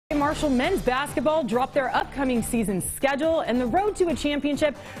Marshall men's basketball dropped their upcoming season schedule, and the road to a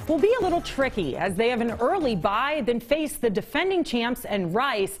championship will be a little tricky as they have an early bye, then face the defending champs and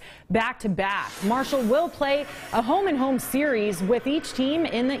Rice back-to-back. Marshall will play a home-and-home series with each team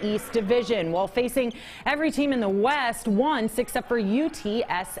in the East Division, while facing every team in the West once except for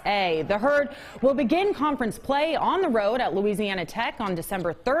UTSA. The Herd will begin conference play on the road at Louisiana Tech on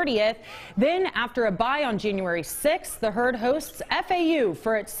December 30th. Then, after a bye on January 6th, the Herd hosts FAU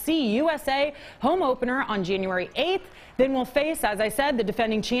for its CUSA home opener on January 8th. Then we'll face, as I said, the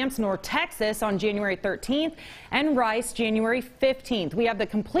defending champs North Texas on January 13th and Rice January 15th. We have the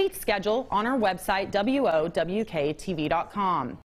complete schedule on our website, WOWKTV.com.